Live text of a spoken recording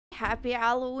Happy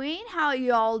Halloween. How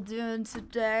y'all doing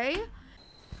today?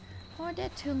 Oh,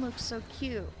 that Toon looks so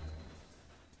cute.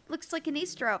 Looks like an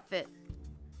Easter outfit.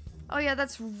 Oh yeah,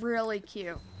 that's really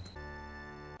cute.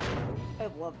 I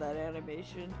love that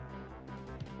animation.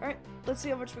 Alright, let's see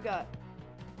how much we got.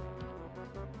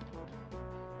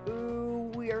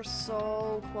 Ooh, we are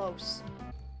so close.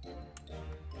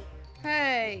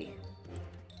 Hey!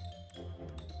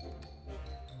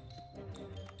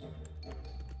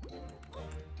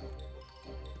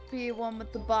 Be one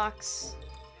with the box.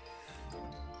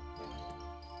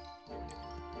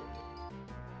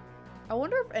 I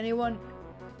wonder if anyone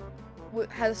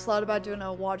has thought about doing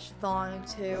a watch-thon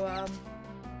to,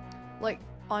 like,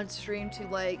 on stream to,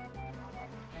 like,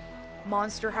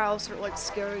 Monster House or, like,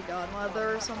 Scary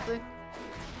Godmother or something.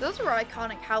 Those were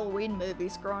iconic Halloween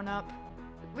movies growing up.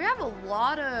 We have a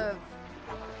lot of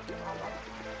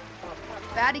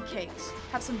baddie cakes.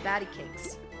 Have some baddie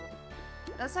cakes.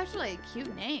 That's actually a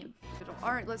cute name.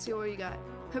 Alright, let's see what you got.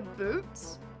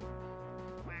 Boots?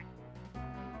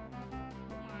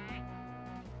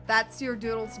 That's your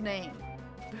doodle's name.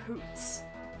 Boots.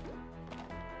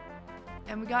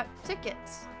 And we got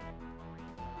tickets.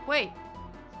 Wait.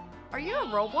 Are you a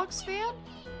Roblox fan?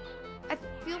 I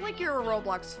feel like you're a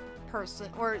Roblox person.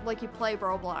 Or like you play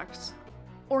Roblox.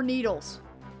 Or needles.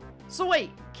 So wait,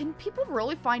 can people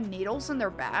really find needles in their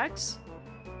bags?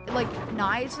 Like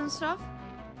knives and stuff?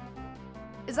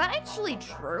 Is that actually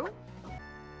true?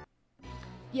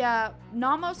 Yeah,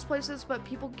 not most places, but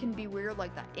people can be weird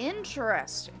like that.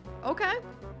 Interesting. Okay.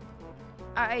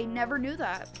 I never knew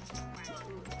that.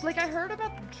 Like, I heard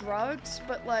about drugs,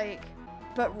 but like,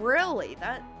 but really,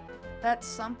 that's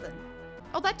something.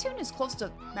 Oh, that Toon is close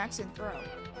to maxing throw.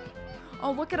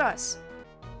 Oh, look at us.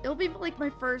 It'll be like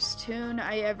my first Toon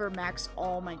I ever max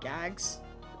all my gags.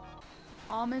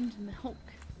 Almond milk.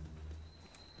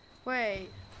 Wait.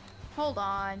 Hold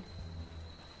on.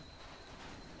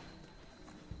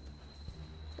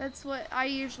 That's what I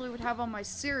usually would have on my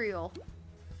cereal.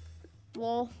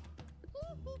 Lol.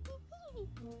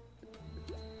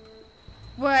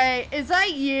 Wait, is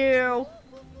that you?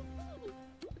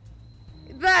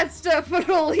 That's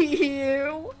definitely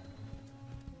you.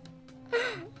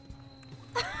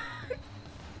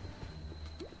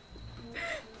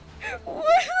 What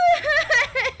the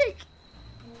heck?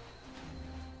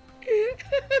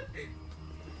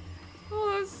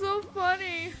 Oh, that's so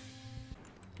funny.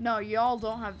 No, y'all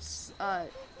don't have,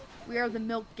 we are the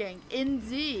milk gang.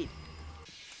 Indeed.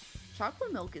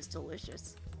 Chocolate milk is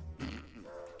delicious.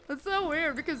 That's so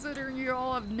weird considering you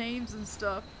all have names and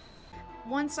stuff.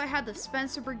 Once I had the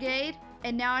Spencer Brigade,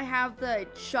 and now I have the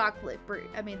chocolate,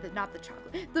 not the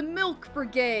chocolate, the milk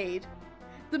brigade.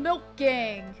 The milk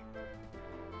gang.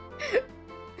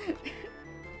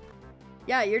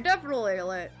 Yeah, you're definitely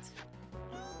lit.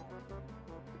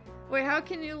 Wait, how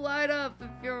can you light up if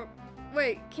you're...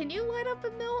 Wait, can you light up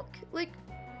a milk? Like...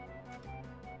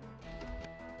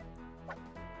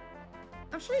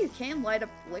 I'm sure you can light up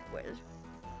liquid.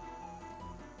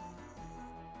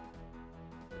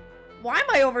 Why am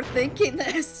I overthinking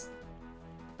this?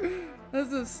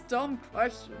 That's a dumb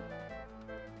question.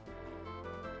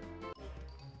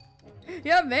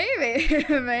 Yeah, maybe.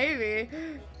 Maybe.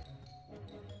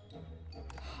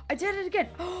 I did it again.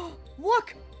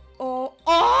 Look! Oh,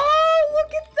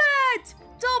 look at that!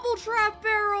 Double trap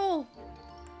barrel!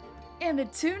 And a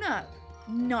tune-up.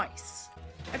 Nice.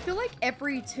 I feel like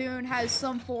every Toon has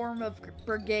some form of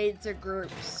brigades or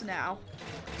groups now.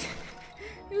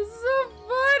 It's so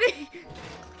funny!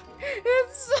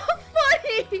 It's so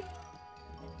funny!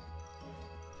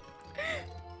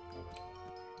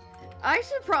 I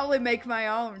should probably make my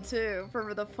own too,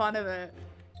 for the fun of it.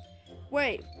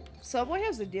 Wait, Subway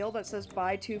has a deal that says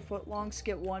buy 2 footlongs,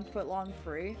 get 1 footlong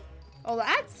free. Oh,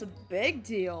 that's a big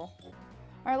deal.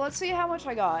 Alright, let's see how much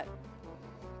I got.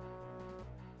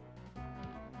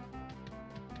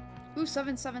 Ooh,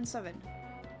 777.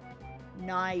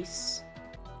 Nice.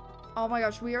 Oh my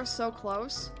gosh, we are so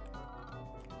close.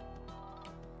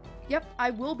 Yep, I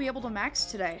will be able to max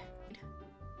today.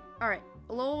 Alright,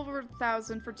 a little over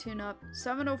 1,000 for tune-up,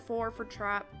 704 for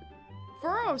trap,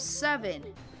 407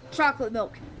 chocolate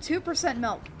milk, 2%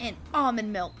 milk, and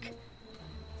almond milk.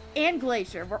 And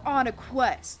Glacier, we're on a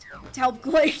quest to help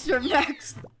Glacier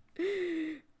max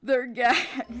their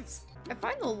gags. I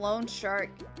find the lone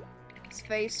shark's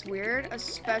face weird,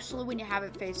 especially when you have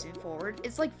it facing forward.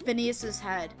 It's like Phineas's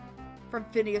head from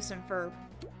Phineas and Ferb.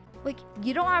 Like,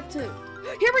 you don't have to...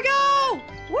 Here we go!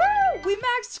 Woo! We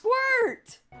maxed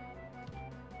Squirt!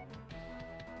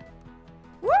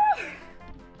 Woo!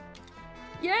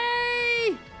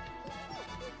 Yay!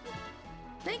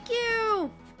 Thank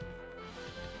you!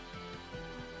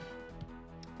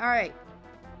 Alright.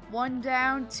 1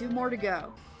 down, 2 more to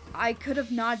go. I could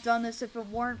have not done this if it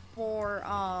weren't for,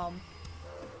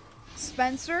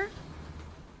 Spencer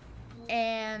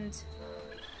and,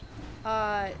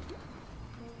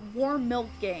 Warm Milk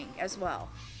Gang as well.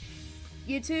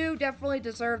 You two definitely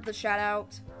deserve the shout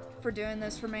out for doing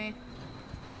this for me.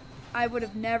 I would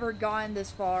have never gotten this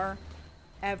far,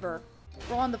 ever.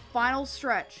 We're on the final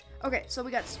stretch. Okay, so we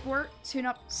got Sport,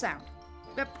 Tune-Up, Sound.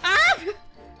 Yep. Ah!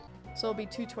 So it'll be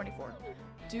 224.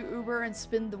 Do Uber and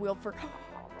spin the wheel for...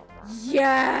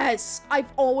 Yes!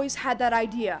 I've always had that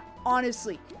idea.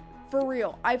 Honestly. For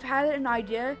real. I've had an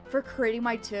idea for creating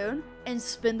my tune and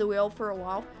spin the wheel for a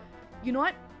while. You know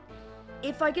what?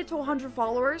 If I get to 100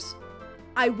 followers,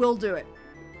 I will do it.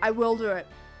 I will do it.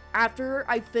 After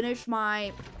I finish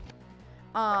my,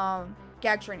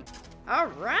 gag training.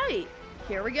 Alright.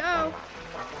 Here we go.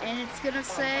 And it's gonna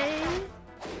say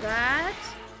that...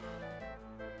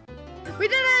 We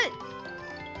did it!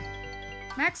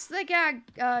 Max the gag,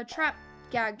 trap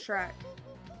gag track.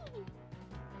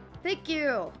 Thank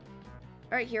you.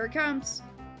 Alright, here it comes.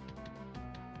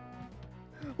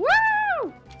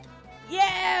 Woo!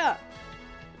 Yeah!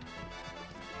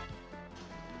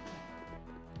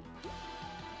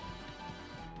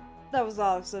 That was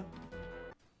awesome.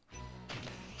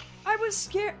 I was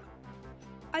scared.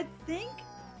 I think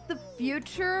the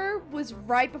future was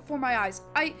right before my eyes.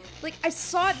 I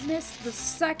saw it miss the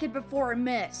second before it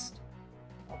missed.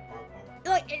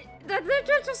 Like,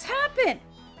 that just happened.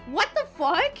 What the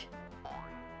fuck?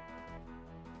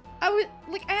 I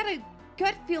had a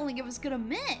gut feeling it was gonna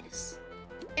miss.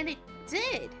 And it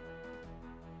did.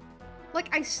 Like,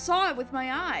 I saw it with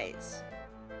my eyes.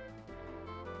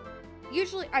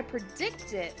 Usually I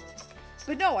predict it.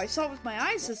 But no, I saw it with my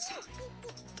eyes this time.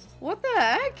 What the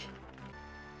heck?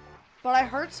 But I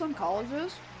heard some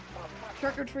colleges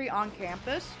trick or treat on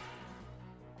campus.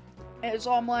 And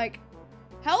so I'm like,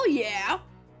 hell yeah,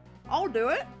 I'll do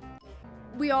it.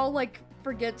 We all like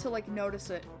forget to like notice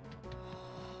it.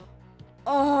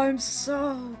 Oh, I'm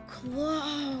so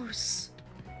close.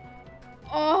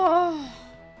 Oh.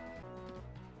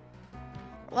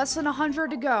 Less than 100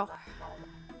 to go.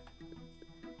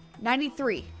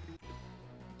 93.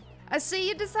 I see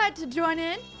you decide to join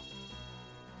in.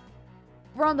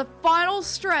 We're on the final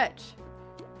stretch.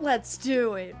 Let's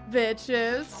do it,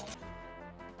 bitches.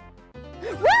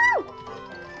 Woo!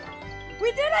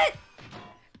 We did it!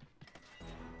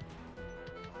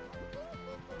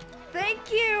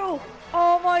 Thank you!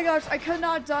 Oh my gosh, I could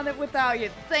not have done it without you.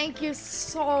 Thank you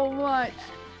so much.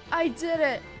 I did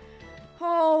it.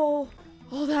 Oh,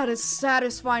 that is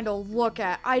satisfying to look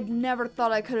at. I'd never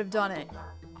thought I could have done it.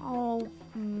 Oh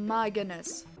my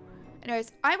goodness.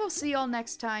 Anyways, I will see y'all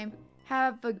next time.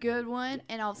 Have a good one,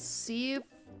 and I'll see you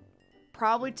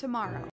probably tomorrow.